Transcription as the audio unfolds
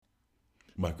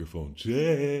Microphone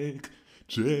check,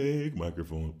 check,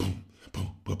 microphone. Boom,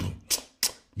 boom, boom, boom.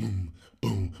 Boom,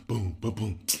 boom, boom, boom,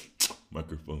 boom.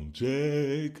 Microphone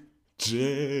check, check.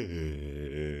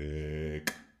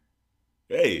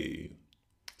 Hey,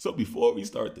 so before we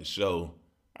start the show,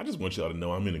 I just want y'all to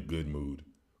know I'm in a good mood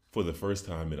for the first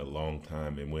time in a long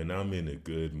time. And when I'm in a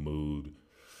good mood,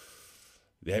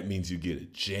 that means you get a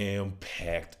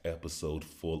jam-packed episode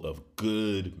full of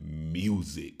good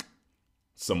music.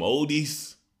 Some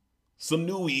oldies, some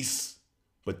newies,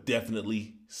 but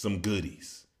definitely some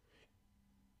goodies.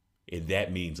 And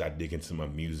that means I dig into my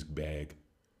music bag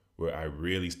where I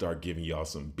really start giving y'all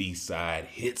some B-side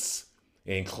hits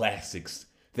and classics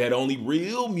that only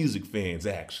real music fans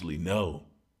actually know.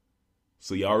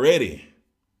 So y'all ready?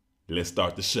 Let's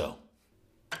start the show.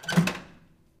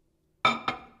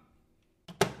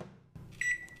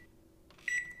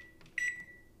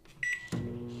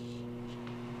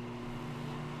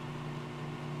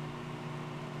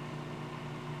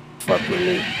 Fuck with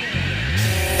me.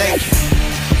 Thank you.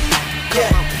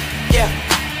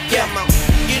 Yeah.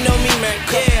 You know me, man.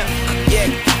 Yeah.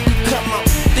 Come on.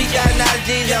 The y'all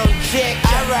knowledge on check.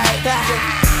 Alright.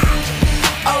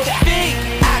 Oh, big.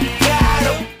 I got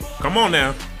 'em. Come on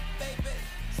now.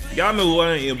 Y'all know who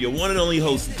I am. Your one and only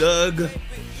host, Doug.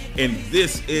 And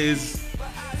this is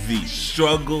the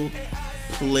Struggle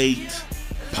Plate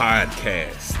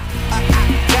Podcast.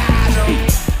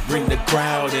 Bring the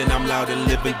crowd and I'm loud and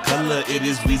living color. It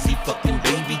is Weezy fucking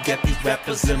baby. Got these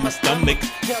rappers in my stomach.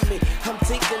 I'm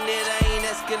taking it, I ain't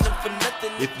asking them for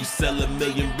nothing. If you sell 1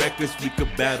 million records, we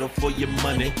could battle for your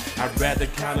money. I'd rather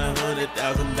count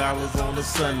 $100,000 on a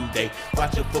Sunday.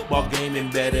 Watch a football game and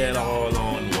bet it all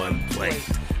on one play.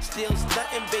 Still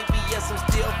stunting, baby, yes, I'm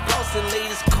still flossing.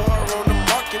 Latest car on the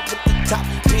market with the top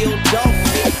peeled off.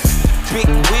 Big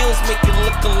wheels make you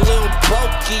look a little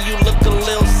bulky. You look a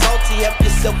little salty, have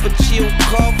yourself a chill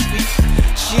coffee.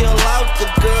 Chill out,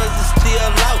 the girls are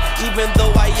still out. Even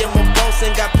though I am a boss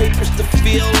and got papers to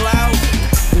fill out.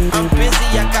 I'm busy,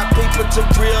 I got paper to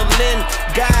reel in.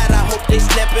 God, I hope they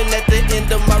snapping at the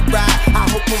end of my ride. I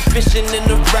hope I'm fishing in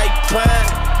the right pond.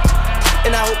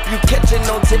 And I hope you catching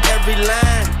on to every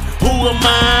line. Who am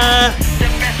I?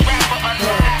 The best rapper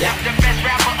alive. Yeah. The best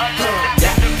rapper alive.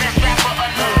 Yeah. The best rapper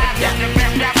alive. Yeah. The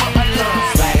best rapper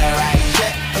alive. Swagger right,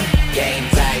 check, game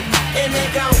tight. And they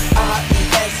go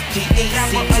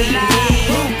R-E-S-P-E-C-T me.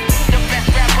 The best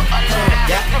rapper alive.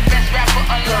 Yeah. The best rapper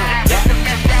alive. Yeah. The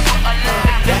best rapper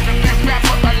alive. Yeah. The best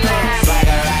rapper alive.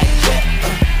 Swagger right, check,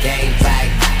 game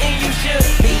tight. And you should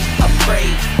be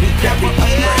afraid. Be very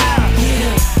afraid.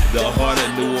 The heart of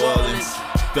New Orleans,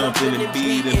 thumping and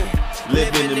beating,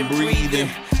 living and breathing,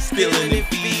 stealing and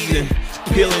feeding,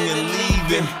 killing and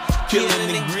leaving,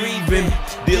 killing and grieving,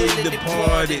 dearly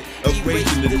departed,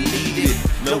 erasing and deleted.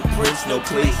 No prince, no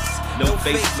place, no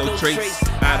face, no trace,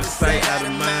 out of sight, out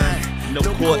of mind, no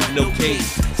court, no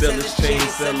case. Sellers chain,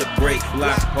 celebrate,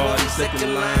 block party,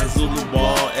 second line, Zulu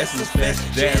ball, Essence Fest,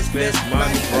 Jazz Fest,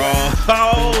 Money Brawl.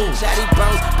 Oh! Chatty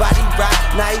bones, body rock,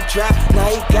 now he drop, now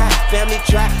he got family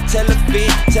try, tell a fit,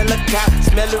 tell a cop,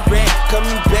 smell a rat,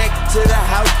 coming back to the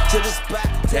house, to the spot.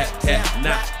 Tap, tap,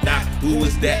 knock, knock, who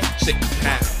is that? Shake a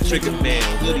pop, trigger man,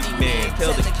 hoodie man,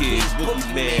 tell the kids,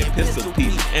 boogie man, pistol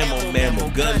piece, ammo mammal,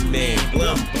 gun man,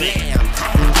 glum blam.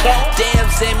 Damn,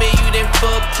 Sammy, you done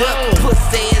fucked up.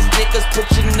 Pussy ass niggas, put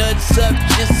your nuts up,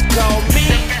 just call me.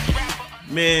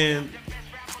 Man,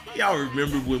 y'all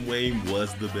remember when Wayne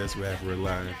was the best rapper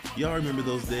alive? Y'all remember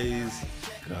those days?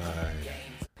 God,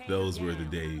 those were the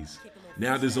days.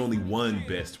 Now there's only one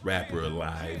best rapper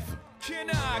alive.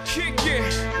 Can I kick it?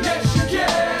 Yes, you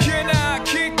can. Can I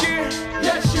kick it?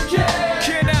 Yes, you can.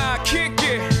 Can I kick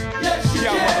it? Yes, you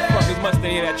can. Y'all motherfuckers must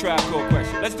hear that Tribe Called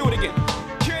Question. Let's do it again.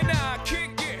 Can I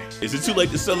kick it? Is it too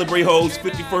late to celebrate Hove's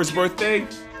 51st birthday?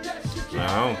 Nah,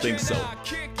 I don't think so.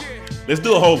 Let's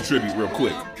do a Hove tribute real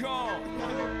quick.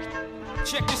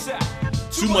 Check this out.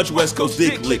 Too much West Coast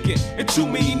dick licking, and too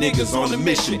many niggas on a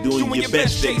mission doing your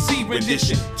best Jay-Z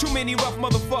rendition. Too many rough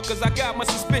motherfuckers, I got my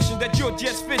suspicion that you're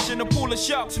just fishing a pool of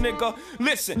sharks, nigga.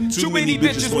 Listen, too many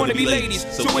bitches wanna be ladies,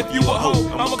 so if you a hoe,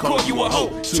 I'ma call you a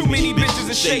hoe. Too many bitches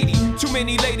are shady, too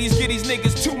many ladies give these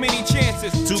niggas too many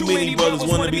chances. Too many brothers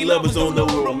wanna be lovers, don't know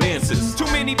romances. Too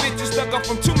many bitches stuck up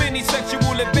from too many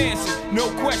sexual advances. No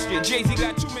question, Jay-Z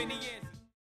got too many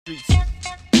answers.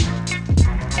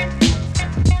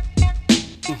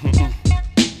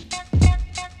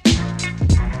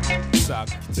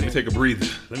 Let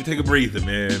me take a breather,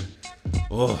 man.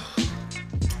 Oh.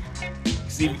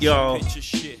 See, y'all,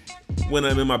 when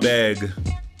I'm in my bag,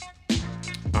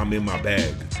 I'm in my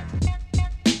bag.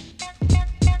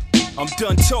 I'm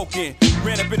done talking.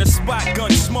 Ran up in the spot,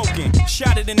 gun smoking.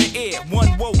 Shot it in the air,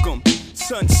 one woke him.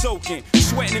 Sun soaking,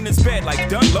 sweating in his bed like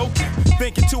done Logan.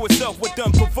 Thinking to himself what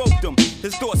done provoked him.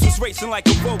 His thoughts was racing like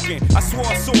a Vulcan. I swore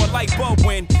I saw a light bulb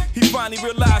when he finally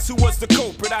realized who was the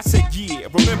culprit. I said, yeah,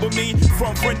 remember me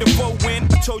from friend to foe when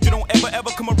I told you don't ever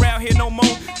come around here no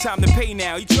more. Time to pay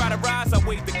now. You try to rise, I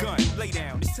wave the gun. Lay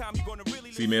down. This time you gonna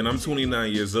really. See, man, I'm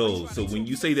 29 years old, so when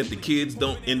you say that the kids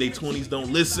don't in their 20s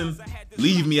don't listen,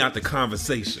 leave me out the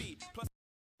conversation.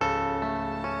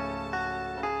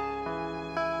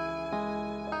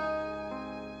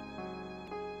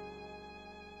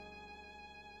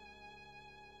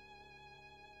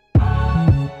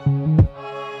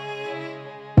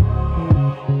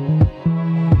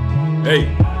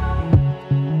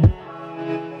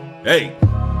 Hey,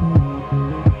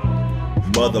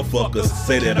 motherfuckers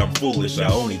say that I'm foolish.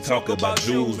 I only talk about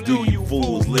jewels. Do you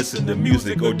fools listen to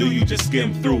music or do you just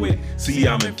skim through it? See,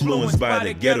 I'm influenced by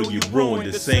the ghetto you ruined.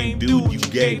 The same dude you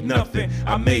gave nothing,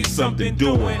 I made something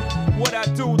doing what I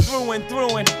do through and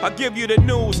through, and I give you the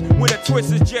news with a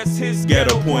twist is just his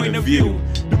ghetto point of view.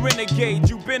 The renegade,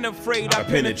 you've been afraid. I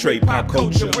penetrate pop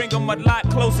culture, bring them a lot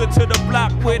closer to the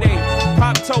block where they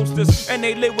pop toasters and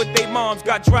they live with their moms.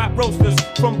 Got drop roasters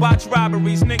from botch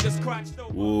robberies, niggas crotched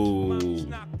over. Ooh.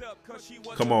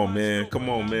 Come on, man. Come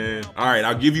on, man. All right,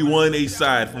 I'll give you one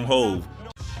A-side from Hove.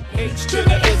 H to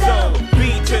the Izzo,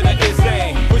 B to the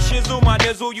Izzy. With Shizzle, my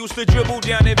nizzle used to dribble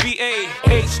down in VA.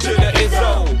 H to the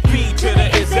Izzo, B to the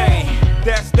Izzy.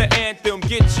 That's the anthem,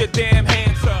 get your damn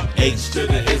hands up. H to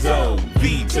the Izzo,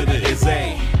 B to the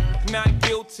Izzy. Not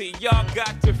guilty, y'all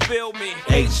got to feel me.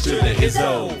 H to the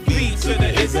Izzo, B to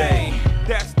the Izzy.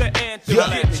 That's the anthem,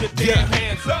 get your damn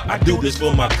hands up. I do this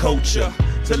for my culture,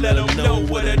 to let them know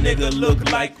what a nigga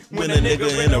look like when a nigga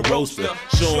in a roaster.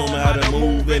 Show them how to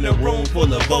move in a room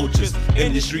full of vultures.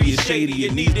 Industry is shady,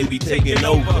 it needs to be taken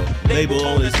over. Label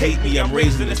owners hate me, I'm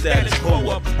raising the status quo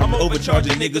up. I'm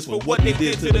overcharging niggas for what they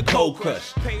did to the Cold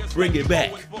Crush. Bring it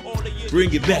back,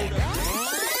 bring it back.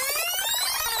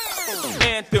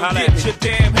 Anthem, get your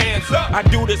damn hands up. I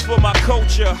do this for my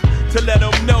culture, to let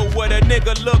them know what a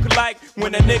nigga look like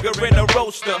when a nigga in a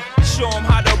roaster. Show them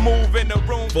how to move in a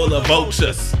room full of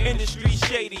vultures. Industry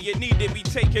shady, it need to be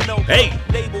taken over. Hey.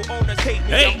 Label owners hate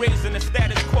me, I'm raising the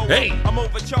status quo. Hey. I'm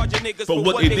overcharging niggas for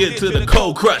what they did to the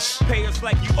Cold Crush. Pay us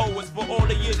like you owe us for all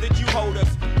the years that you hold us.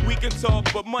 We can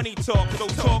talk, but money talk, so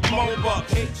talk more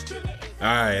bucks.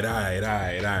 Alright.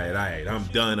 I'm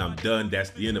done.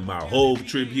 That's the end of my Hove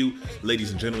tribute.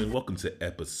 Ladies and gentlemen, welcome to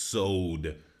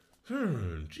episode.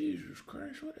 Jesus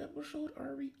Christ, what episode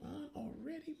are we on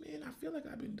already, man? I feel like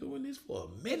I've been doing this for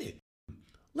a minute.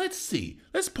 Let's see.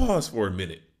 Let's pause for a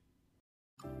minute.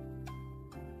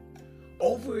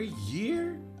 Over a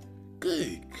year?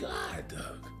 Good God,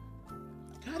 Doug.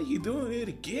 How are you doing it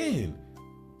again?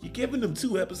 You're giving them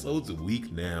 2 episodes a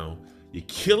week now. You're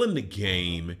killing the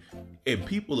game, and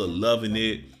people are loving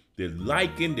it. They're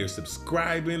liking, they're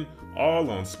subscribing, all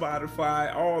on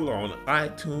Spotify, all on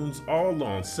iTunes, all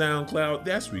on SoundCloud.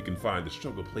 That's where you can find the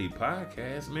Struggle Play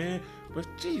podcast, man. But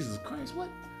Jesus Christ, what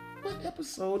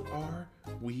episode are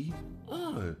we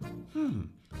on?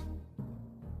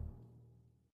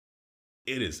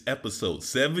 It is episode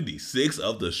 76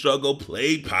 of the Struggle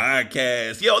Play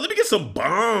podcast. Yo, let me get some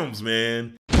bombs,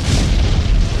 man.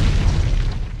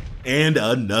 And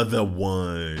another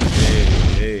one.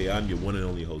 Hey, I'm your one and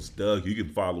only host, Doug. You can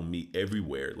follow me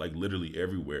everywhere, like literally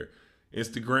everywhere.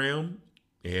 Instagram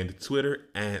and Twitter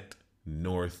at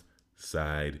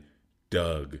Northside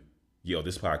Doug. Yo,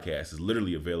 this podcast is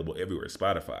literally available everywhere.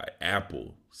 Spotify,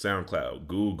 Apple, SoundCloud,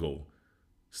 Google,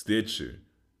 Stitcher,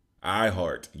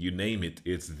 iHeart, you name it,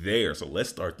 it's there. So let's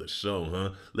start the show,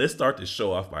 huh? Let's start the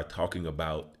show off by talking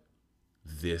about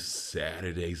this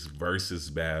Saturday's versus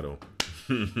battle.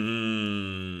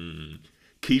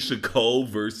 Keyshia Cole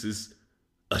versus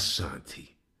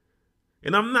Ashanti.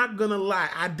 And I'm not gonna lie,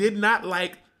 I did not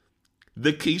like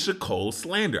the Keyshia Cole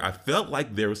slander. I felt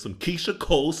like there was some Keyshia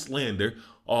Cole slander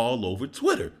all over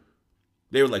Twitter.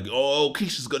 They were like, oh,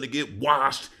 Keisha's gonna get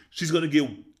washed. She's gonna get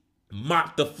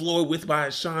mopped the floor with by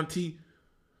Ashanti.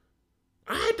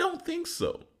 I don't think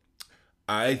so.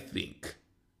 I think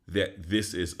that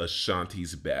this is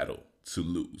Ashanti's battle to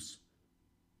lose.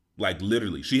 Like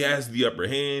literally, she has the upper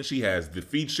hand. She has the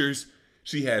features.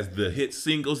 She has the hit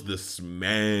singles, the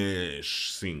smash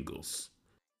singles.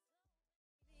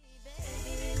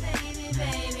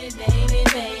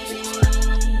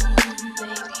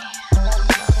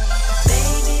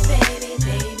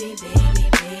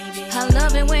 I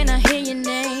love it when I hear your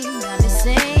name. I be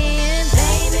saying,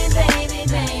 baby, baby,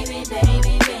 baby,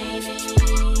 baby, baby,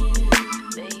 baby.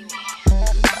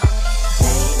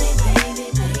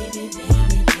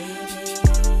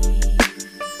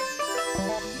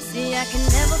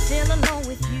 still alone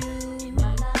with you.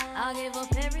 I'll give up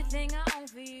everything I own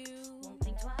for you. Won't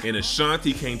think twice. And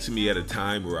Ashanti came to me at a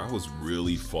time where I was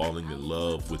really falling in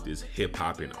love with this hip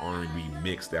hop and R&B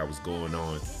mix that was going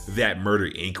on that Murder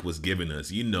Inc. was giving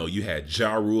us. You know, you had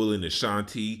Ja Rule and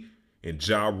Ashanti, and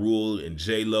Ja Rule and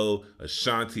J-Lo,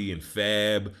 Ashanti and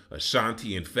Fab,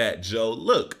 Ashanti and Fat Joe.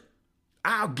 Look,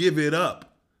 I'll give it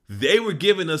up. They were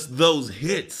giving us those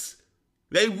hits.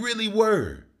 They really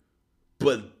were.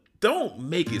 But don't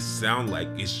make it sound like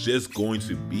it's just going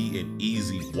to be an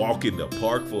easy walk in the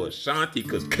park for Ashanti,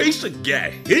 because Keisha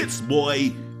got hits,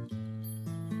 boy.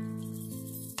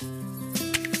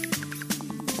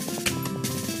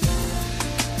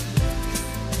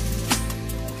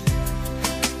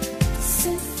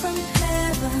 Sent from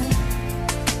heaven.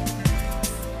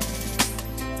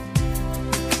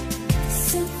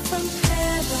 Sent from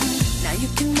heaven. Now you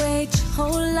can wait your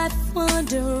whole life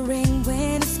wondering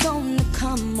when it's gonna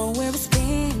come or where it's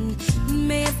been. You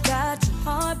may have got your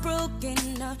heart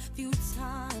broken a few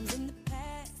times in the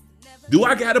past. Do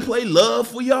I gotta play Love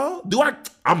for y'all?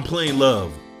 I'm playing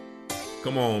Love.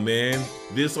 Come on, man.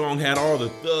 This song had all the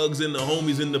thugs and the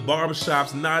homies in the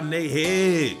barbershops nodding their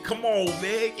head. Come on,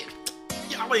 man.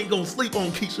 Y'all ain't gonna sleep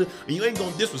on Keisha, and you ain't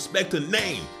gonna disrespect her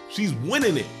name. She's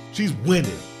winning it. She's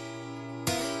winning.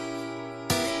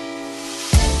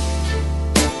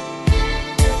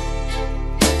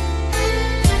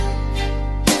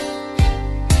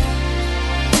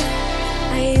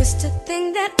 I used to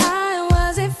think that I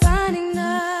wasn't fine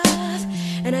enough,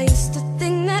 and I used to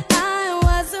think that I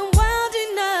wasn't wild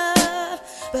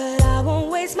enough. But I won't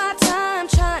waste my time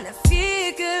trying to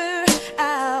figure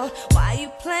out why you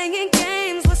playing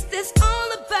games. What's this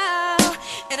all about?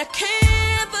 And I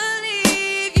can't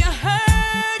believe you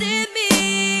hurting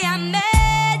me. I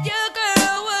met your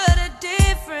girl, what a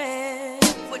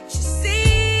difference. What you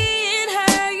see in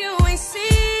her, you ain't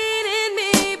seen in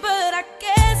me. But I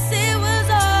guess it was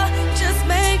all just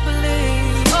make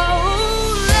believe.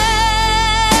 Oh,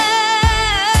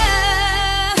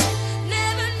 love,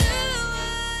 never knew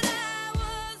what I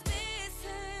was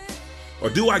missing. Or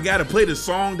do I gotta play the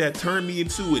song that turned me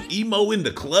into an emo in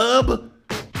the club?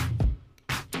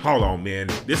 Hold on, man.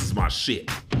 This is my shit.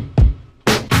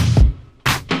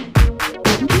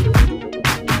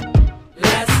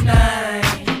 Last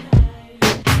night,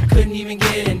 I couldn't even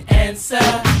get an answer.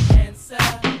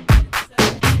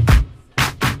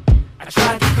 I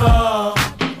tried to call,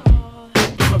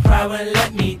 but my pride wouldn't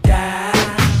let me die.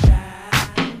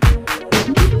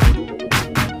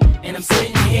 And I'm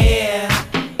sitting here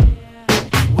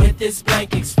with this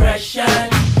blank expression.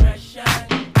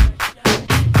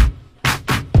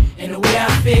 And the way I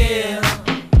feel,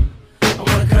 I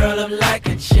wanna curl up like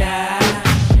a child.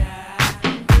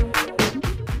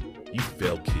 You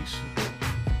felt Keisha.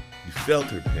 You felt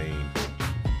her pain.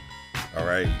 All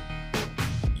right.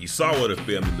 You saw what her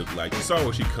family looked like. You saw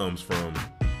where she comes from.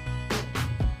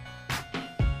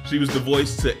 She was the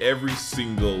voice to every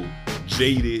single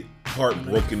jaded,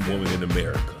 heartbroken woman in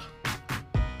America.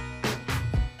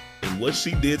 And what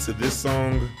she did to this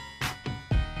song,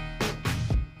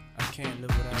 it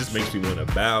just makes me want to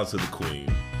bow to the queen.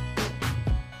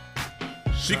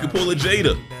 She could pull a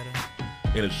Jada,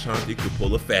 and Ashanti could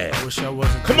pull a Fab.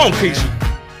 Come on, Keisha.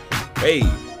 Hey,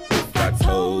 if I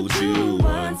told you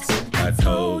once, I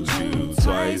told you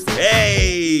twice.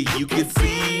 Hey, you can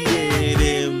see it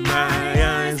in my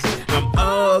eyes. I'm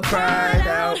all cried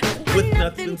out with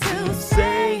nothing to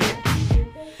say.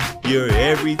 You're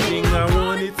everything I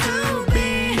wanted to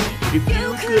be. If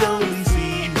you could only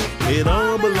see, it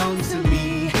all belongs to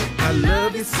me. I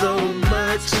love you so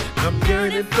much, I'm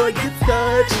yearning for your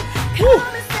touch. Woo.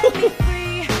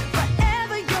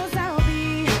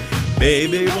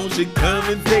 Baby, won't you come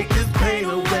and take this pain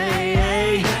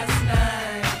away?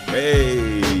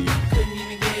 Hey. Couldn't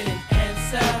even get an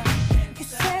answer. You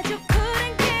said you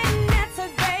couldn't get an answer,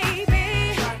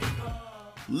 baby.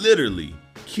 Literally,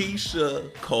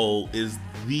 Keisha Cole is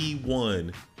the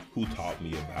one who taught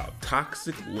me about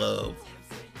toxic love.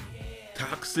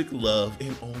 Toxic love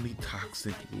and only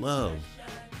toxic love.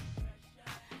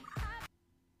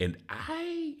 And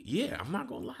I'm not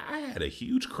gonna lie, I had a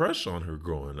huge crush on her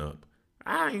growing up.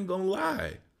 I ain't gonna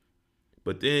lie.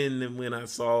 But then when I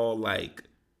saw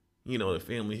the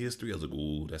family history, I was like,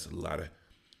 ooh, that's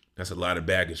a lot of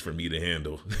baggage for me to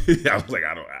handle. I was like,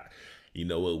 you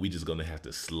know what, we just gonna have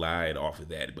to slide off of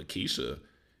that. But Keisha,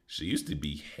 she used to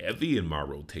be heavy in my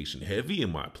rotation, heavy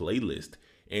in my playlist.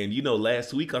 And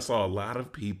last week I saw a lot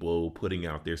of people putting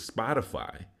out their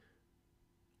Spotify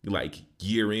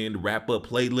year-end wrap-up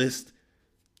playlist.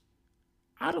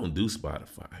 I don't do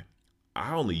Spotify.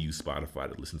 I only use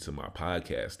Spotify to listen to my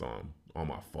podcast on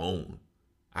my phone.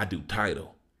 I do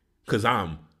Tidal because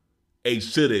I'm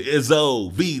H to the is O,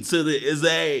 V to the is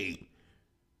A.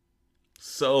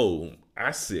 So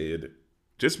I said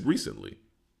just recently,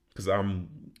 because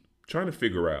I'm trying to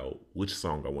figure out which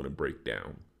song I want to break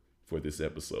down for this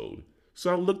episode.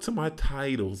 So I looked to my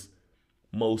Tidal's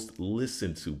most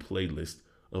listened to playlist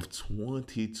of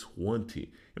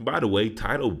 2020. And by the way,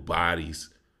 Tidal bodies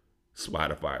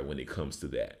Spotify when it comes to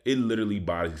that. It literally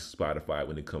bodies Spotify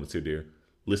when it comes to their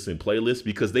listen playlist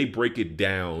because they break it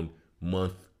down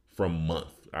month from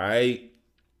month. All right?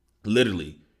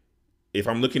 Literally, if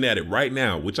I'm looking at it right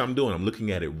now, which I'm doing, I'm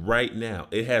looking at it right now.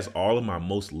 It has all of my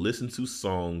most listened to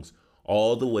songs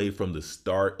all the way from the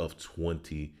start of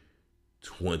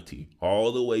 2020,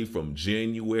 all the way from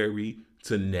January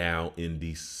to now in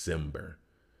December.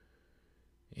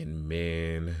 And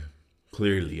man,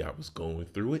 clearly I was going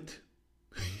through it.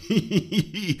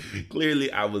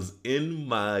 Clearly I was in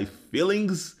my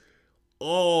feelings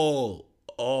all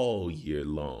year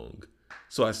long.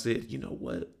 So I said, you know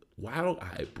what? Why don't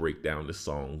I break down the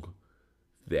song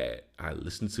that I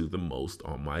listen to the most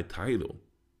on my Tidal?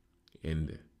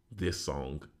 And this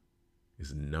song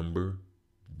is number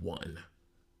 1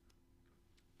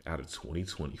 out of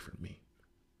 2020 for me.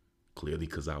 Clearly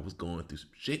because I was going through some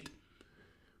shit.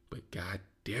 But god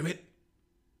damn it,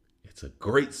 it's a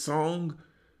great song.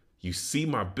 You see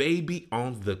my baby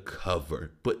on the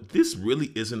cover. But this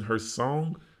really isn't her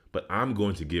song. But I'm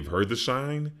going to give her the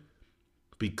shine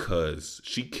because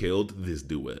she killed this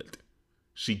duet.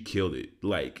 She killed it.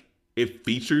 Like, it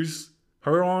features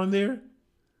her on there,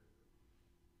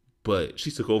 but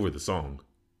she took over the song.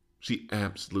 She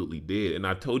absolutely did. And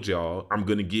I told y'all I'm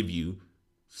going to give you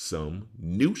some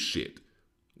new shit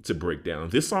to break down.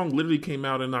 This song literally came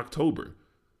out in October.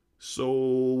 So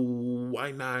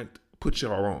why not put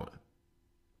y'all on?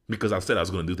 Because I said I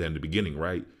was going to do that in the beginning,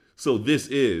 right? So this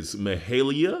is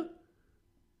Mahalia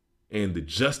and the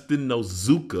Justin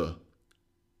Nozuka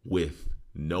with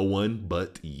No One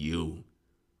But You.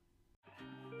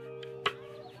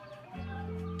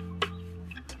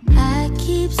 I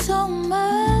keep so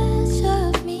much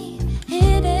of me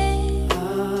hidden.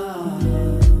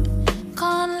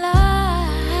 Can't lie.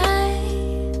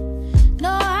 No,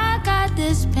 I got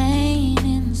this pain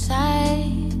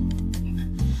inside.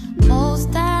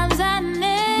 Most times I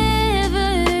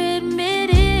never admit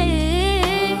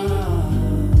it.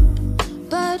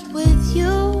 But with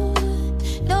you,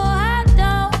 no, I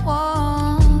don't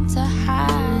want to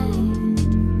hide.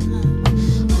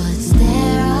 What's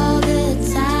there all the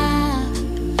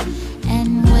time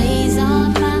and weighs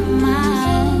on my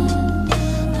mind?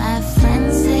 My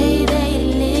friends say they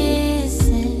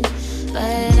listen,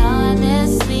 but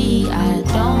honestly, I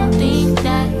don't think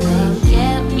that they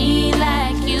get me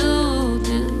like you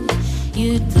do.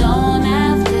 You don't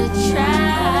have to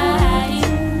try.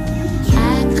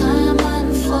 I come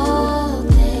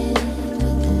unfolded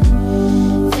with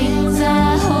the things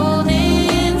I hold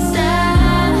inside.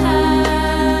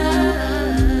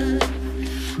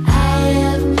 I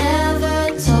have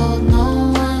never told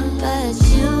no one but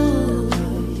you.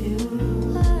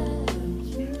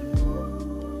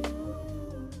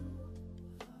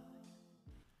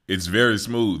 It's very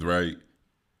smooth, right?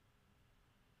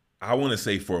 I want to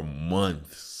say for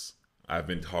months, I've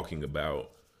been talking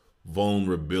about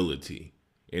vulnerability.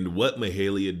 And what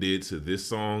Mahalia did to this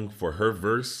song for her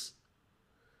verse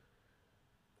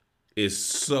is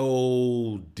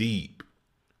so deep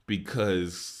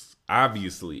because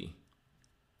obviously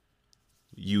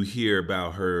you hear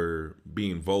about her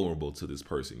being vulnerable to this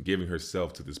person, giving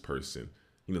herself to this person,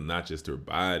 you know, not just her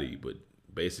body, but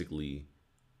basically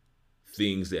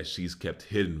things that she's kept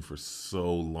hidden for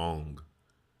so long,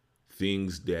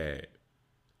 things that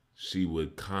she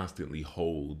would constantly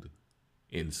hold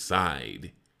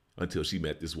inside until she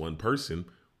met this one person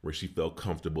where she felt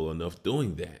comfortable enough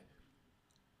doing that.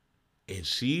 And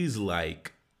she's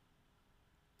like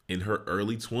in her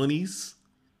early 20s,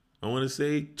 I want to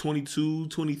say 22,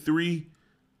 23.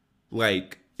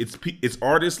 Like it's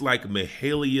artists like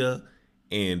Mahalia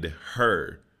and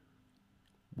her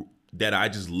that I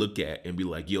just look at and be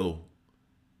like, yo,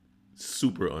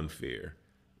 super unfair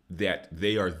that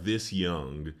they are this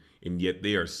young and yet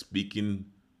they are speaking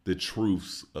the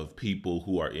truths of people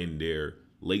who are in their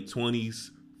late 20s,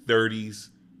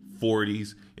 30s,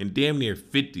 40s, and damn near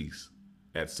 50s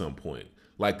at some point.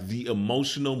 Like the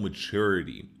emotional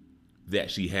maturity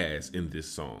that she has in this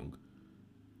song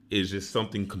is just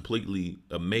something completely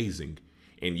amazing.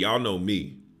 And y'all know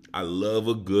me, I love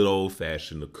a good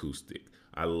old-fashioned acoustic.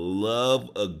 I love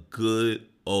a good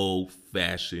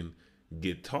old-fashioned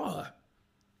guitar.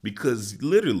 Because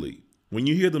literally, when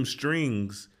you hear them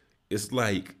strings, it's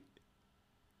like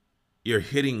you're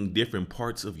hitting different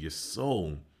parts of your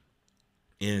soul.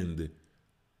 And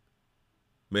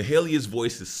Mahalia's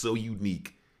voice is so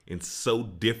unique and so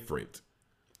different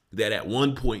that at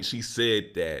one point she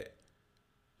said that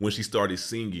when she started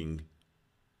singing,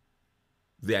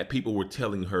 that people were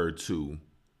telling her to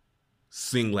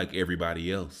sing like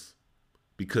everybody else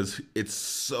because it's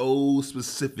so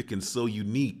specific and so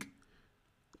unique.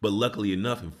 But luckily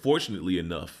enough, and fortunately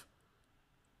enough,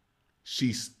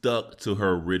 she stuck to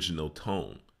her original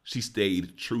tone. She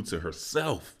stayed true to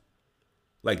herself.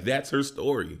 Like, that's her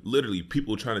story. Literally,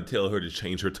 people trying to tell her to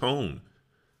change her tone.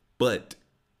 But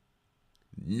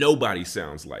nobody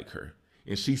sounds like her.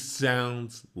 And she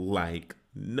sounds like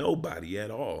nobody at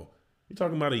all. You're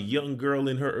talking about a young girl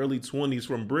in her early 20s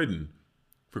from Britain,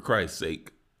 for Christ's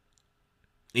sake.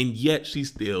 And yet she's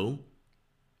still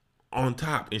on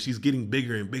top, and she's getting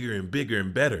bigger and bigger and bigger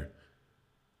and better.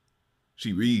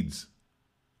 She reads.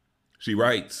 She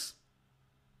writes.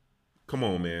 Come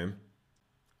on, man.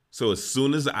 So as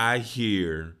soon as I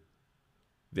hear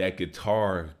that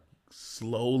guitar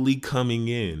slowly coming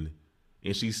in,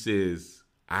 and she says,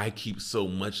 I keep so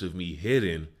much of me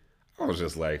hidden, I was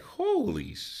just like,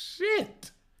 holy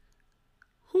shit.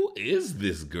 Who is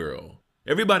this girl?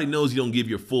 Everybody knows you don't give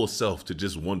your full self to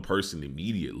just one person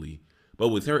immediately. But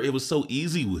with her, it was so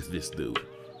easy with this dude.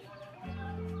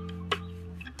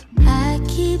 I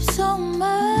keep so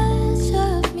much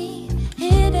of me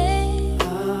hidden.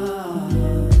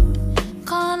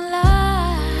 Can't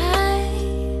lie.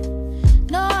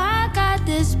 No, I got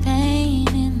this pain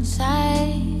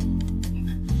inside.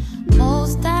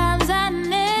 Most times I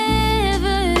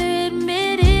never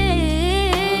admit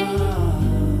it.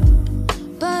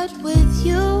 But with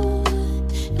you,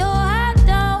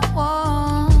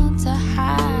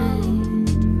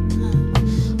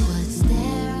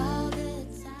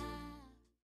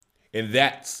 and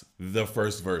that's the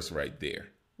first verse right there.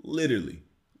 Literally.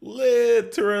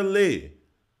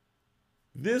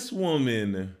 This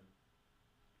woman.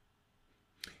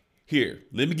 Here,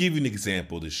 let me give you an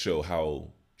example to show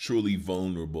how truly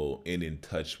vulnerable and in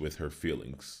touch with her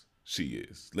feelings she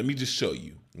is. Let me just show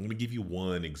you. I'm going to give you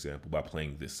one example by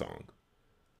playing this song.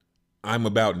 I'm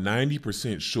about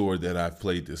 90% sure that I've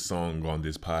played this song on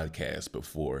this podcast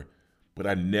before, but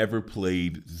I never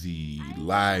played the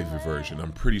live version.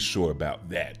 I'm pretty sure about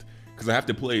that because I have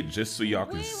to play it just so y'all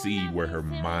can see where her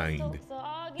mind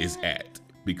is at,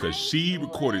 because she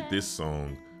recorded this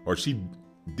song, or she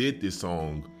did this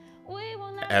song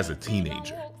as a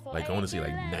teenager. Like, I want to say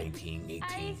like 19,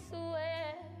 18.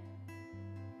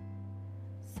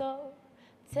 So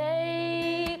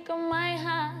take my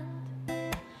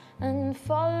hand and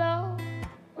follow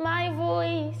my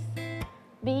voice.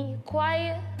 Be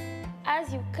quiet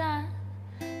as you can,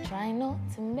 try not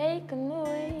to make a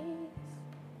noise,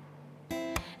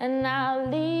 and I'll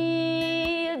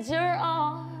lead your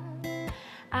on.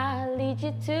 I'll lead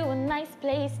you to a nice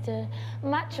place to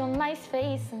match your nice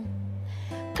face, and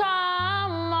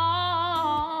come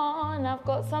on, I've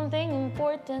got something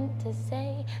important to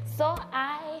say. So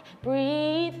I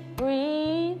breathe,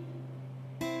 breathe,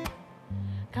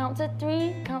 count to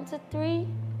three.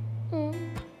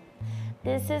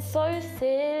 This is so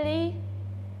silly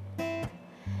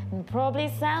and probably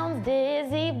sounds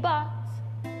dizzy, but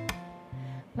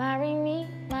marry me,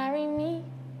 marry me.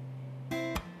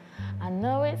 I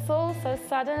know it's all so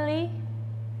suddenly.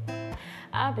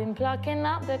 I've been plucking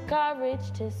up the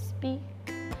courage to speak,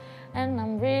 and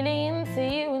I'm really into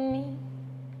you and me.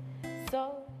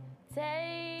 So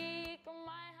take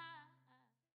my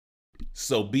hand.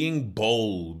 So being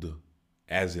bold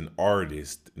as an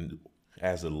artist,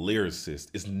 as a lyricist,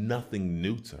 is nothing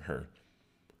new to her.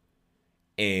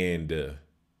 And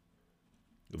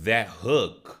that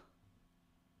hook,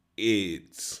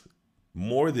 it's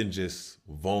more than just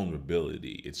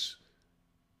vulnerability. It's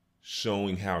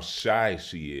showing how shy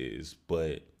she is,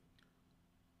 but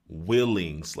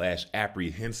willing /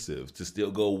 apprehensive to still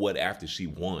go what after she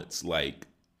wants. Like,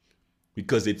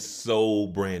 because it's so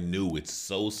brand new, it's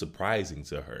so surprising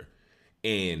to her.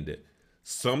 And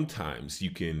sometimes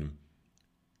you can,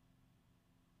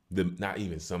 not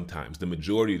even sometimes, the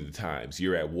majority of the times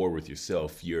you're at war with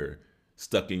yourself. You're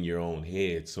stuck in your own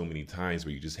head so many times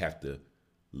where you just have to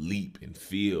leap and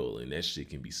feel, and that shit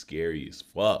can be scary as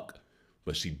fuck.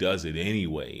 But she does it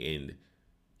anyway, and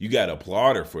you gotta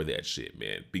applaud her for that shit,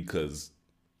 man, because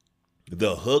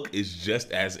the hook is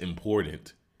just as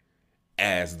important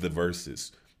as the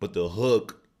verses, but the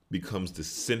hook becomes the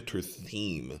center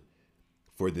theme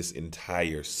for this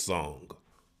entire song.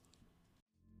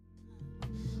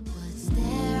 Was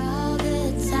there all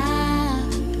the time?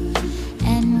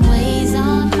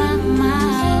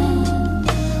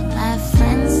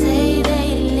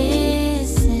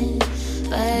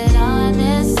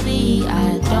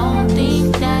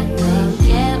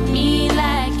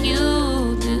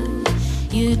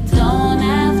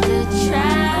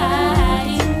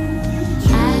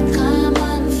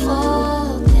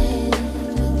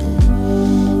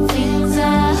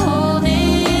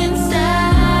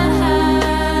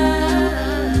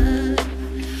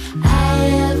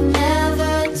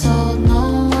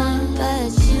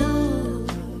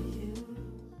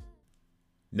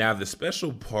 Now, the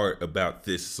special part about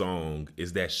this song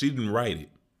is that she didn't write it.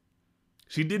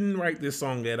 She didn't write this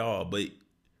song at all, but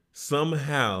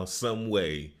somehow, some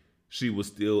way, she was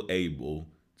still able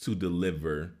to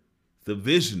deliver the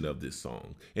vision of this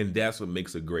song. And that's what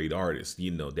makes a great artist. You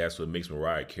know, that's what makes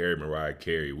Mariah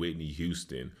Carey, Whitney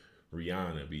Houston,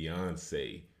 Rihanna,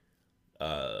 Beyonce,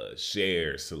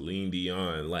 Cher, Celine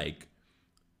Dion. Like,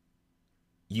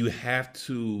 you have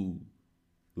to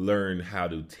learn how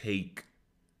to take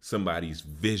somebody's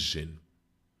vision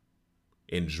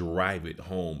and drive it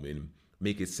home and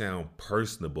make it sound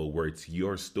personable where it's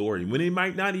your story when it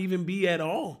might not even be at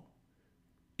all.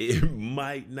 It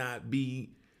might not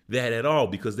be that at all,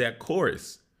 because that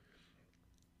chorus,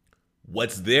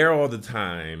 what's there all the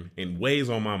time and weighs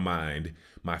on my mind.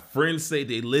 My friends say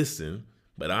they listen,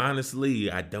 but honestly,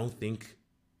 I don't think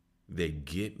they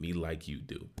get me like you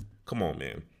do. Come on,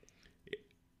 man.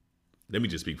 Let me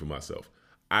just speak for myself.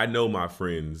 I know my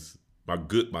friends, my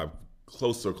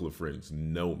close circle of friends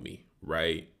know me,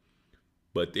 right?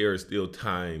 But there are still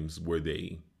times where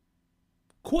they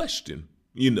question,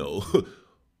 you know,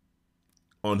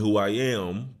 on who I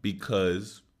am,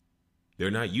 because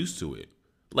they're not used to it.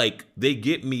 Like, they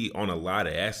get me on a lot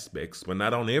of aspects, but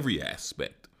not on every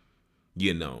aspect,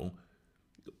 you know.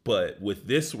 But with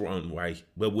this song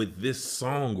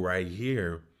right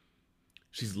here,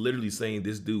 she's literally saying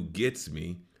this dude gets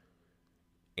me,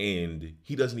 and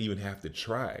he doesn't even have to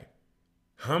try.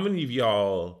 How many of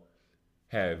y'all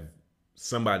have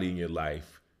somebody in your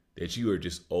life that you are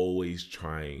just always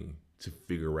trying to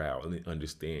figure out and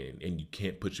understand, and you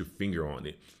can't put your finger on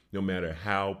it? No matter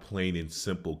how plain and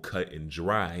simple, cut and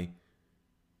dry,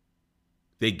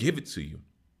 they give it to you.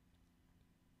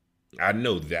 I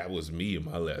know that was me in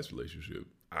my last relationship.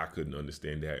 I couldn't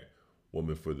understand that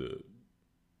woman for the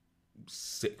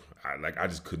sick. I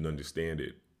just couldn't understand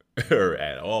it her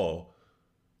at all.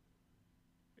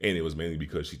 And it was mainly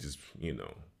because she just, you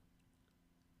know,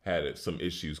 had some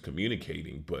issues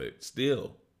communicating. But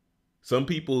still, some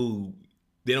people,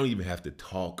 they don't even have to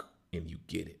talk and you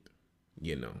get it,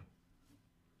 you know.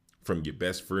 From your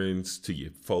best friends to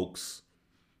your folks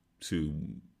to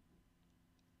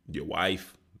your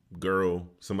wife, girl,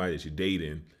 somebody that you're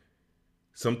dating.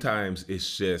 Sometimes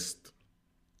it's just,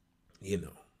 you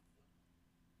know,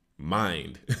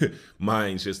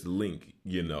 mind's just a link,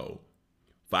 you know,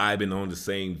 vibing on the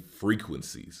same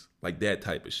frequencies, like that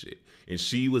type of shit. And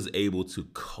she was able to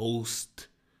coast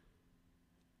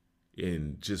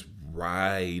and just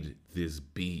ride this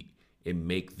beat and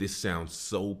make this sound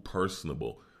so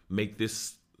personable, make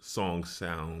this song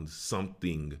sound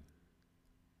something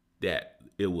that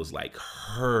it was like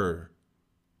her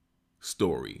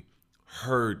story,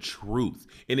 her truth.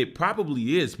 And it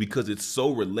probably is, because it's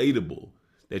so relatable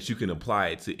that you can apply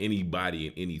it to anybody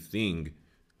and anything.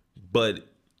 But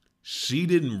she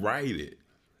didn't write it.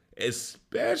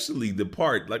 Especially the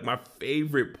part, like my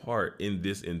favorite part in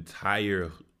this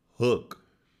entire hook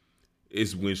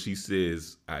is when she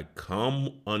says, I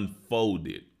come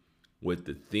unfolded with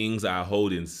the things I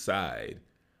hold inside.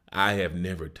 I have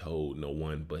never told no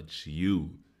one but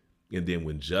you. And then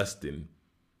when Justin,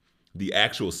 the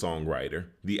actual songwriter,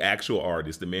 the actual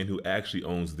artist, the man who actually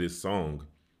owns this song,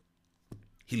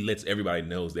 he lets everybody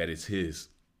know that it's his.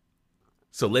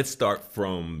 So let's start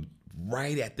from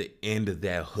right at the end of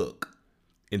that hook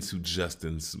into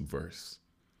Justin's verse,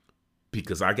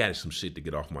 because I got some shit to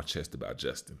get off my chest about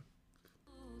Justin.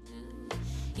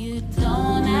 You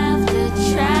don't have to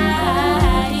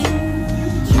try.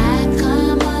 I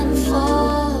come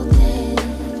unfolded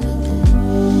with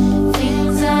the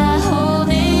things I hold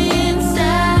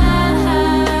inside.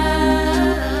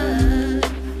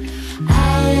 I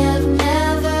have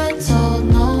never told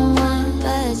no one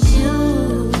but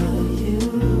you.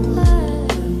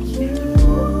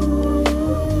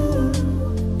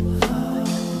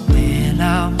 When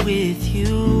I'm with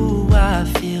you, I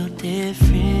feel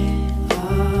different.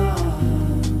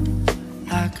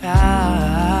 Like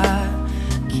I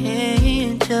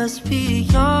can't just be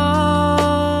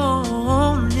honest.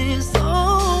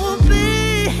 Oh,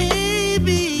 baby,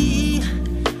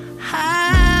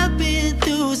 I've been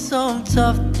through some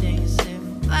tough things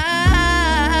in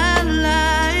my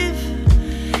life,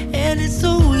 and it's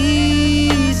so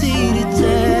easy to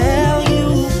tell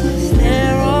you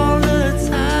stare all the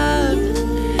time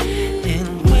and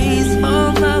waste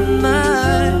all my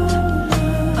mind.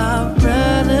 I'd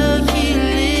rather keep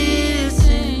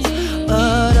listening,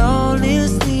 but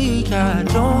honestly, I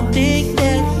don't think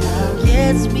that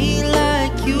gets me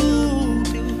like you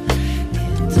do.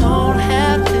 You don't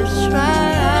have to try.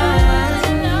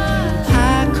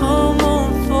 I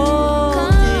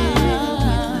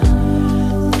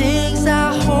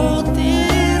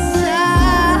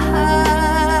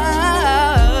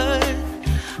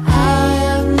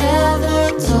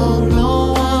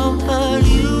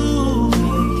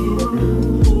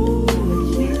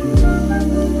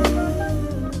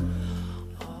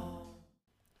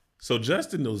So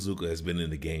Justin Nozuka has been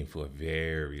in the game for a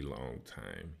very long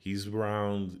time. He's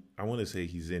around, I want to say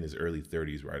he's in his early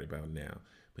 30s right about now.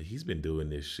 But he's been doing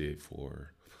this shit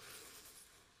for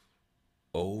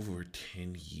over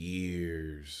 10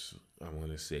 years. I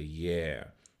want to say, yeah.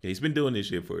 He's been doing this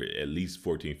shit for at least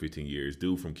 14, 15 years.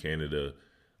 Dude from Canada,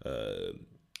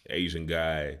 Asian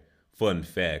guy. Fun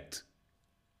fact,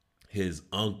 his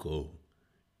uncle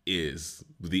is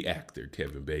the actor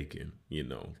Kevin Bacon. You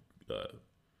know,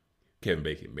 Kevin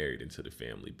Bacon married into the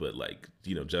family. But like,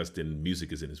 you know, Justin,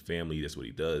 music is in his family. That's what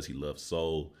he does. He loves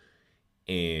soul.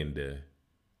 And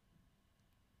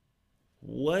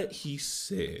what he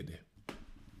said,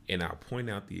 and I'll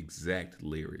point out the exact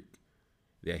lyric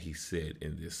that he said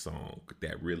in this song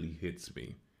that really hits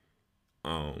me.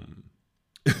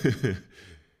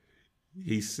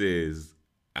 He says,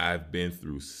 I've been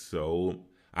through some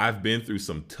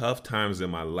tough times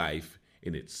in my life,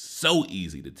 and it's so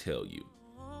easy to tell you.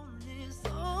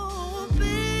 Oh,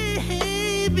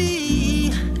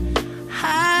 baby,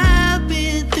 I've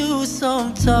been through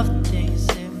some tough days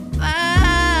in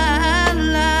my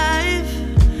life,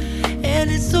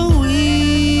 and it's so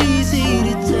easy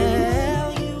to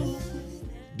tell you.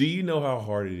 Do you know how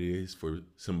hard it is for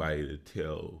somebody to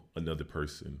tell another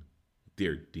person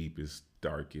their deepest,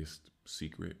 darkest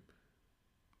secret?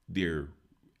 Their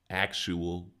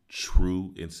actual,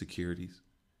 true insecurities?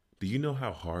 Do you know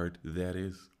how hard that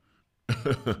is?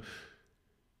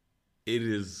 It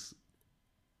is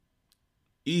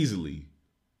easily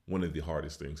one of the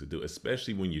hardest things to do,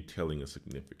 especially when you're telling a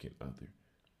significant other.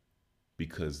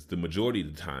 Because the majority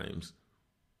of the times,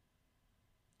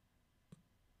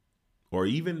 or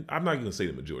even, I'm not going to say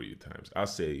the majority of the times, I'll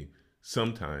say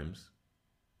sometimes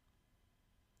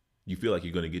you feel like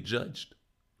you're going to get judged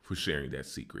for sharing that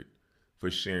secret, for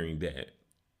sharing that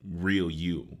real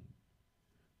you,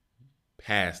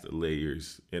 past the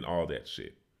layers and all that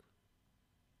shit.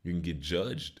 You can get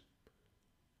judged,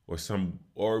 or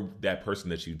that person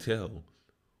that you tell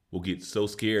will get so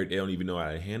scared they don't even know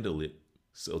how to handle it,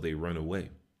 so they run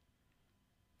away.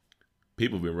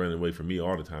 People have been running away from me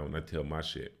all the time when I tell my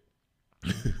shit.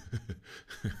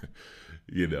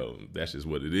 You know, that's just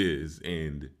what it is.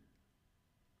 And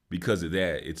because of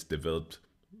that, it's developed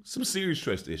some serious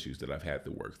trust issues that I've had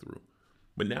to work through.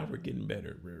 But now we're getting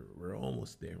better. We're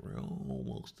almost there. We're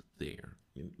almost there.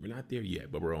 We're not there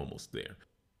yet, but we're almost there.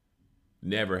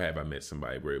 Never have I met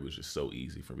somebody where it was just so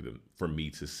easy for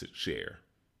me to share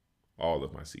all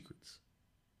of my secrets.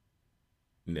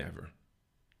 Never.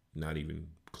 Not even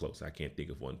close. I can't think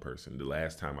of one person. The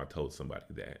last time I told somebody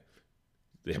that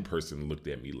person looked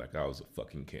at me like I was a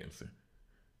fucking cancer,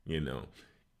 you know?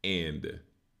 And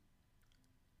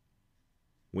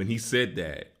when he said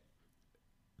that,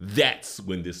 that's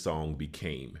when this song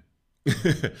became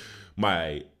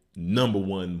my number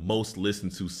one most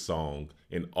listened to song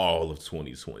in all of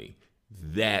 2020.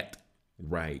 That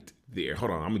right there.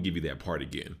 Hold on, I'm gonna give you that part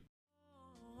again.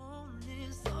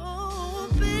 Oh,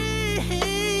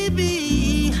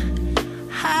 baby,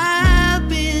 I've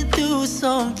been through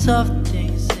some tough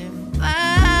days in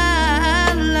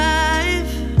my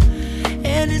life,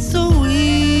 and it's so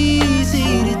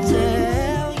easy to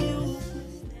tell you.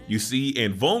 You see,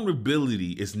 and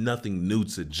vulnerability is nothing new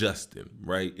to Justin,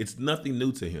 right? It's nothing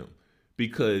new to him,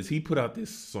 because he put out this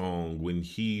song when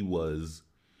he was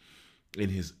in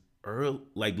his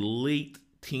late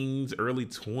teens, early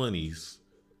 20s,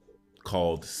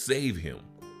 called Save Him.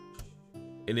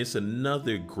 And it's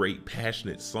another great,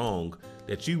 passionate song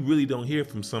that you really don't hear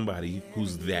from somebody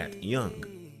who's that young.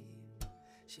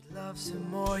 She loves him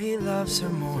more, he loves her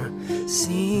more.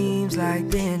 Seems like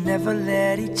they never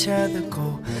let each other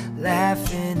go.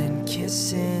 Laughing and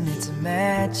kissing, it's a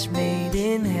match made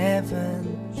in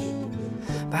heaven.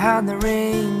 Behind the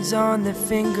rings on their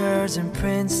fingers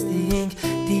imprints the ink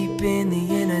deep in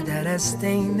the inner that has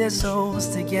stained their souls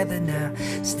together now.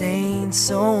 Stained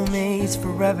soulmates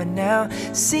forever now.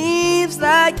 Seems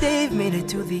like they've made it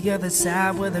to the other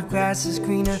side where the grass is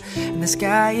greener and the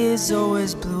sky is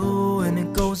always blue, and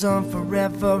it goes on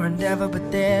forever and ever,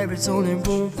 but there is only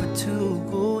room for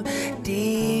two.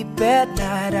 Deep at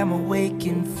night I'm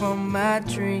awakened from my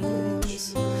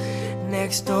dreams.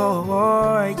 Next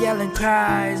door, yelling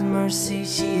cries, mercy,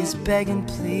 she is begging,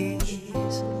 please.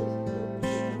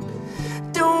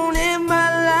 Don't end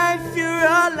my life, you're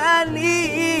all I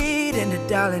need. And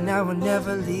darling, I will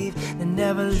never leave, and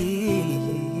never leave.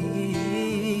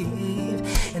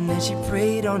 And then she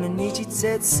prayed on her knees, she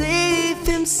said, save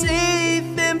him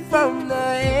from the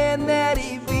hand that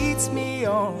he beats me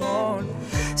on.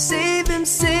 Save him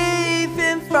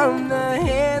from the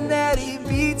hand that he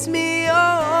beats me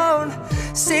on.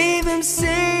 Save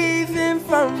him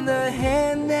from the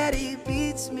hand that he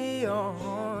beats me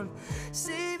on.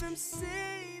 Save him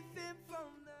from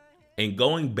the hand. And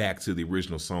going back to the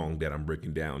original song that I'm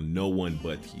breaking down, No One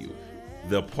But You,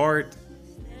 the part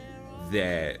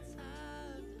that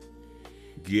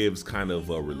gives kind of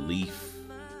a relief,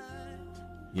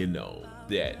 you know,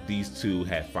 that these two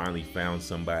have finally found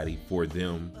somebody for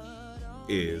them,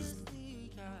 is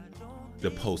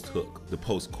the post hook, the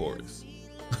post chorus.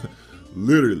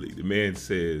 Literally, the man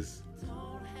says,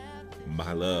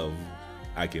 "My love,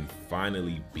 I can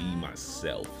finally be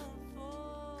myself."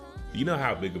 You know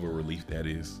how big of a relief that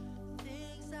is?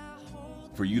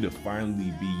 For you to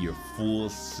finally be your full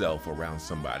self around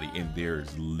somebody, and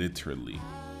there's literally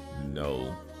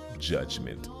no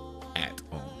judgment at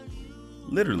all.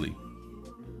 Literally.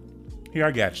 Here,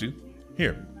 I got you.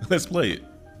 Here, let's play it.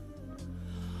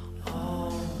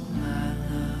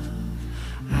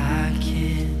 I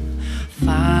can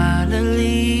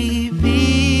finally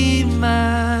be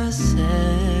myself.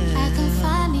 I can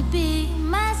finally be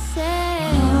myself.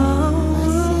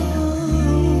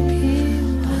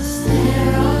 Was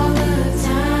there all the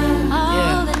time,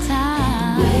 all the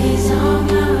time. Ways on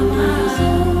my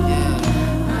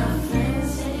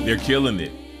mind. They're killing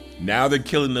it. Now they're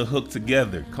killing the hook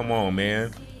together. Come on,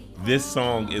 man. This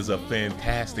song is a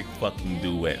fantastic fucking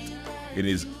duet. It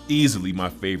is easily my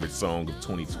favorite song of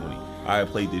 2020. I have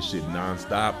played this shit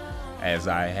nonstop as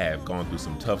I have gone through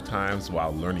some tough times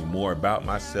while learning more about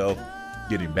myself,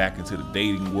 getting back into the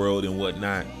dating world and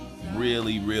whatnot.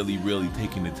 Really, really, really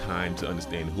taking the time to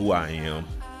understand who I am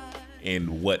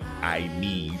and what I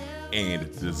need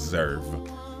and deserve.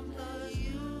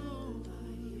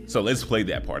 So let's play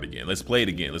that part again. Let's play it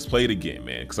again. Let's play it again,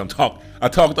 man. Because I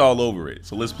talked all over it.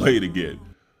 So let's play it again.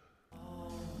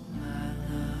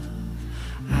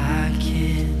 I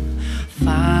can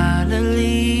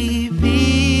finally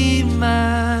be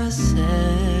myself.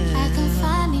 I can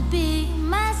finally be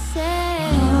myself.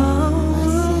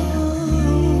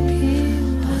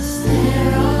 Was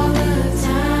there all the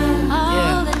time,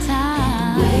 all the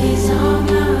time. Ways on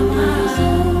my mind.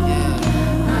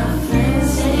 My friends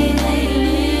say they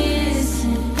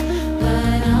listen,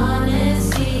 but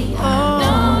honestly, I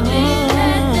don't think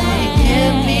that they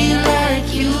can be like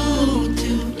you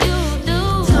do. You do.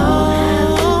 Don't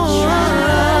have to try.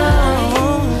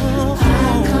 I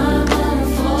come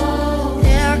unfold.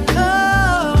 Yeah,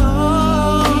 come.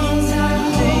 Things I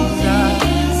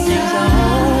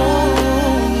hold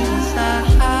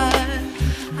inside.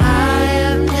 I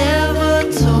have never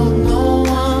told no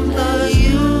one but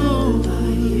you.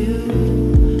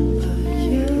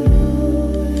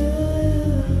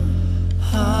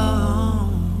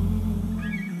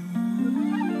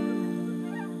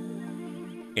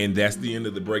 And that's the end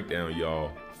of the breakdown, y'all.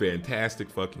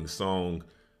 Fantastic fucking song.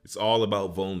 It's all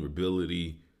about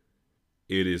vulnerability.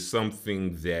 It is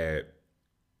something that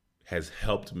has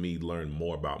helped me learn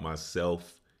more about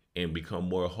myself and become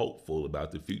more hopeful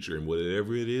about the future and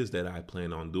whatever it is that I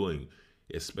plan on doing,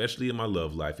 especially in my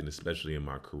love life and especially in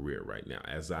my career right now,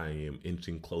 as I am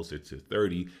inching closer to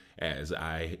 30, as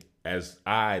I,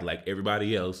 like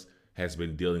everybody else, has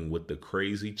been dealing with the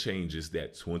crazy changes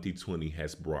that 2020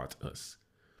 has brought us.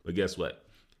 But guess what?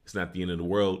 It's not the end of the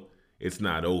world. It's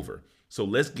not over. So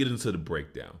let's get into the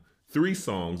breakdown. 3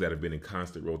 songs that have been in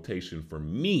constant rotation for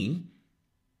me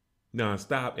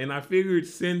nonstop. And I figured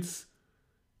since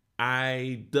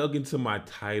I dug into my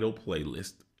title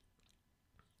playlist,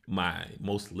 my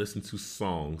most listened to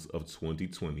songs of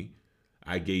 2020,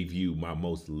 I gave you my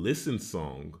most listened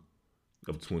song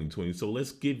of 2020. So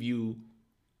let's give you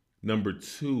number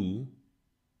 2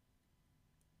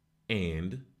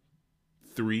 and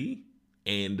 3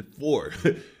 and 4.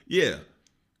 Yeah.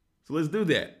 So let's do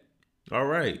that. All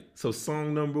right. So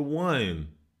song number 1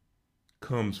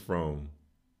 comes from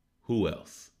who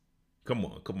else? Come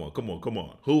on.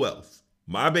 Who else?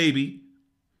 My baby,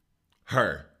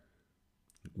 her,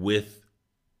 with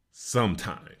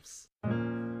Sometimes.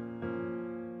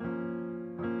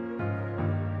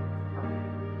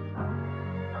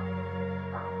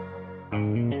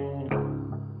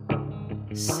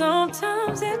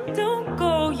 Sometimes it don't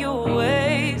go your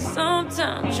way.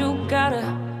 Sometimes you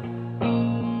gotta.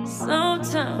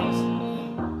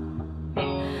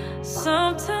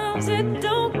 Sometimes it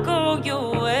don't go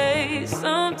your way.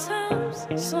 Sometimes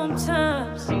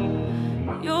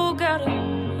you gotta.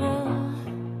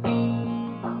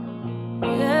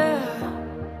 Yeah.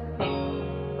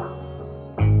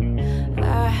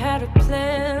 I had a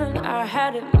plan, I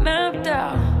had it mapped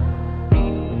out.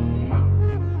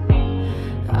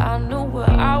 I knew where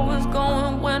I was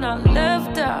going when I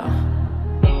left out.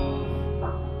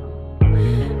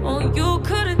 Oh, you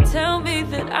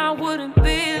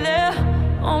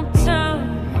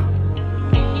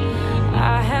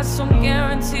some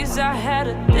guarantees, I had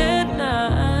a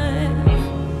deadline.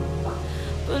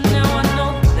 But now I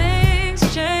know things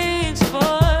change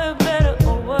for better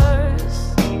or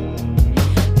worse.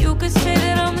 You could say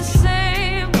that I'm the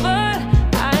same, but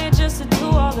I adjusted to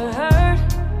all the hurt.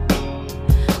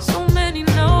 So many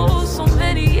no's, so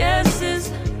many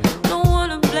yeses. No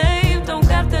one to blame, don't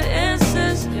got the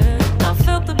answers. I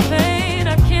felt the pain,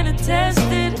 I can't attest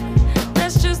it.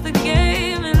 That's just the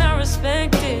game and I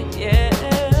respect it, yeah.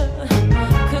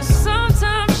 Cause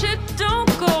sometimes shit don't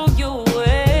go your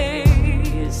way.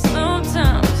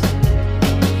 Sometimes.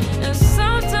 And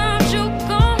sometimes you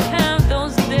gon' have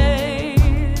those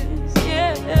days,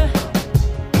 yeah.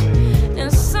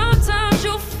 And sometimes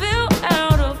you feel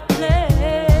out of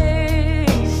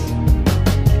place.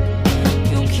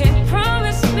 You can't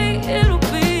promise me it'll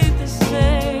be the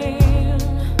same.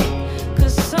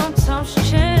 Cause sometimes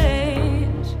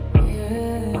change,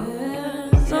 yeah.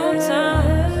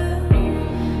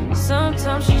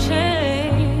 Sometimes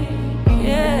change,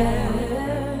 yeah.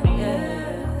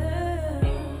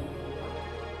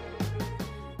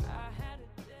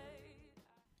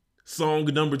 Song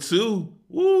number 2.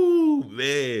 Woo,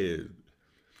 man.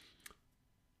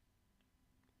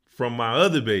 From my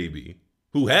other baby,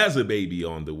 who has a baby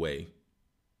on the way.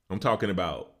 I'm talking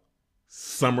about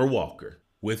Summer Walker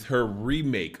with her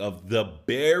remake of the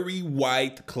Barry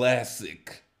White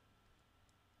classic,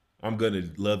 I'm Gonna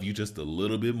Love You Just a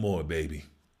Little Bit More, Baby.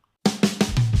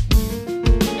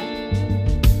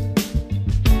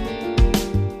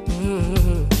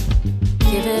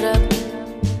 Give it up,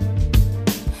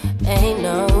 ain't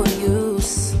no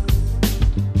use.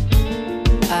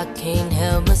 I can't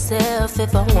help myself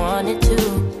if I wanted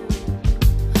to.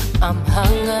 I'm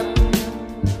hung up,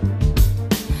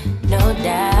 no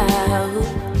doubt.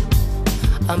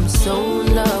 I'm so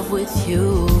in love with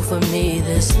you, for me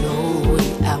there's no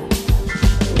way out.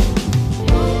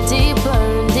 Deeper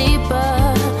and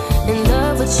deeper in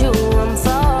love with you, I'm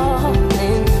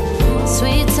falling.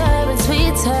 Sweeter and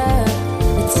sweeter,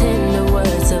 the tender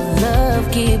words of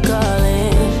love keep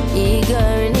calling. Eager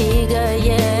and eager,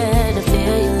 yeah, to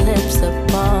feel your lips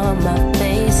upon my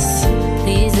face.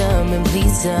 Please and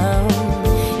please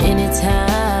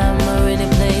anytime or any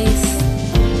place.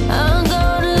 I'm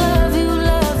gonna love you,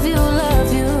 love you,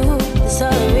 love you. That's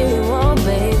all I really want,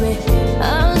 baby.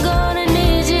 I'm gonna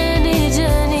need you, need you,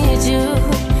 need you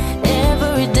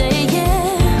every day,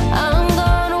 yeah. I'm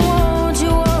gonna want you,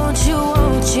 want you,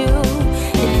 want you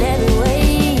in every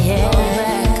way, yeah.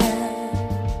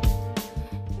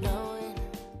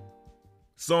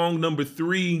 Song number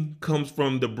 3 comes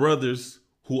from the brothers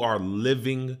who are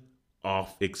living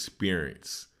off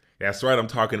experience. That's right, I'm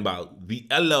talking about the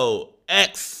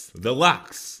LOX, the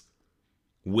Lox,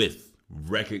 with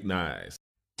Recognize.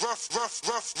 Rough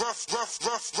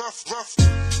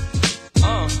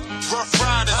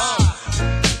riders.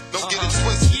 Don't get it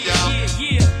twisted, y'all.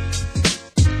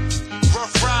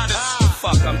 Rough riders.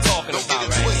 Fuck, I'm talking Don't about get it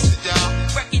right twisted, y'all.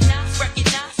 Recognize,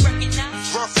 recognize,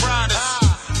 recognize. Rough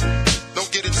riders.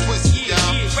 Don't get it twisted,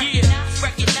 y'all. Recognize,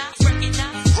 recognize,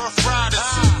 recognize. Rough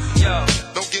riders. Yo.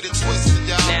 Don't get it twisted,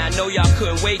 y'all. Now I know y'all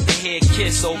couldn't wait to hear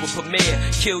Kiss over Premiere.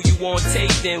 Kill you on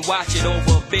tape, then watch it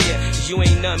over a beer. Cause you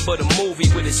ain't nothing but a movie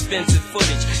with expensive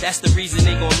footage. That's the reason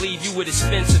they gon' leave you with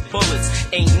expensive bullets.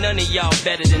 Ain't none of y'all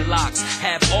better than Lox.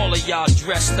 Have all of y'all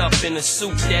dressed up in a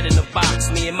suit, dead in a box.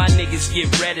 Me and my niggas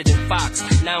get redder than Fox.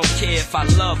 And I don't care if I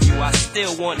love you, I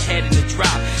still want head in the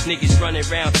drop. Niggas running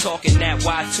around talking that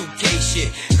Y2K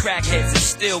shit. Crackheads is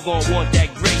still gon' want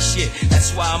that gray shit.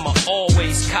 That's why I'ma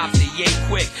always cop the yay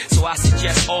quick. So I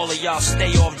suggest all of y'all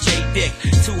stay off J-Dick.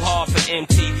 Too hard for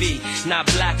MTV, not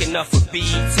black enough for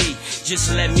BET.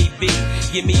 Just let me be.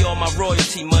 Give me all my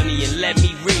royalty money and let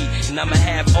me read. And I'ma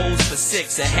have O's for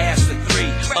 6 and halves for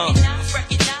 3. Recognize,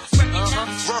 recognize,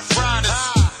 recognize. Rough riders.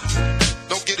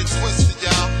 Don't get it twisted,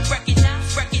 y'all.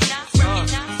 Recognize, recognize,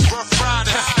 recognize. Rough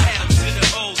riders. To the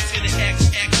O, to the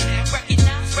XX.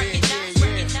 Recognize, recognize,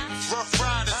 recognize. Rough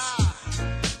riders.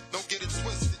 Don't get it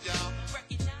twisted, y'all.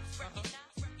 Recognize,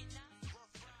 recognize, recognize.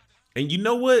 And you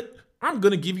know what? I'm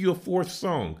going to give you a 4th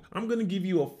song. I'm going to give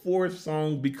you a 4th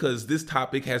song because this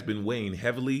topic has been weighing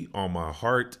heavily on my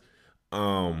heart.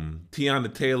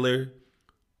 Teyana Taylor,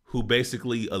 who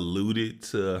basically alluded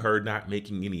to her not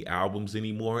making any albums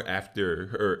anymore after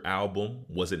her album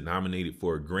wasn't nominated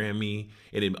for a Grammy.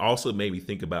 And it also made me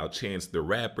think about Chance the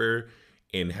Rapper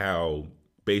and how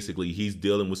basically he's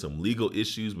dealing with some legal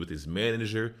issues with his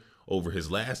manager over his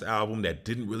last album that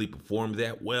didn't really perform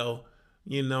that well,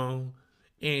 you know.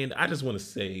 And I just want to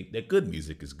say that good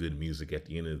music is good music at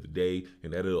the end of the day,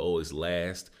 and that it'll always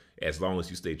last as long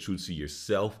as you stay true to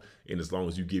yourself and as long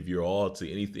as you give your all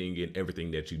to anything and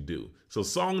everything that you do. So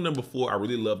song number 4, I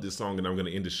really love this song, and I'm going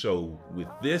to end the show with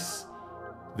this.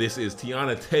 This is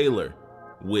Tiana Taylor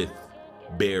with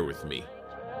Bear With Me.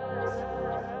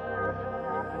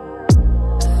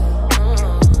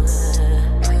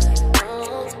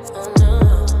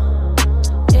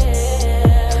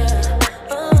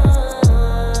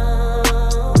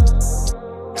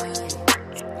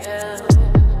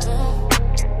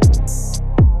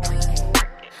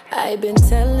 I've been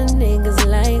telling niggas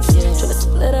lies, tryna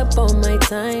split up on my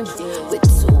time with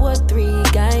 2 or 3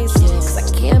 guys, cause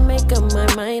I can't make up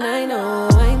my mind. I know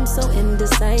I'm so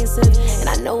indecisive, and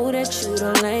I know that you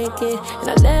don't like it, and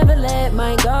I never let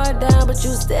my guard down, but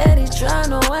you steady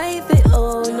tryna wipe it.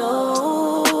 Oh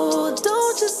no,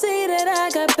 don't you see that I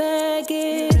got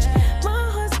baggage?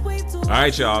 My heart's way too. All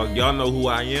right, y'all know who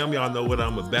I am. Y'all know what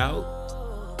I'm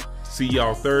about. See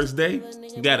y'all Thursday.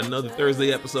 We got another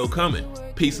Thursday episode coming.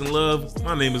 Peace and love.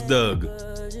 My name is Doug.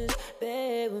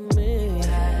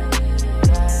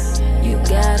 You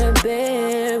gotta bear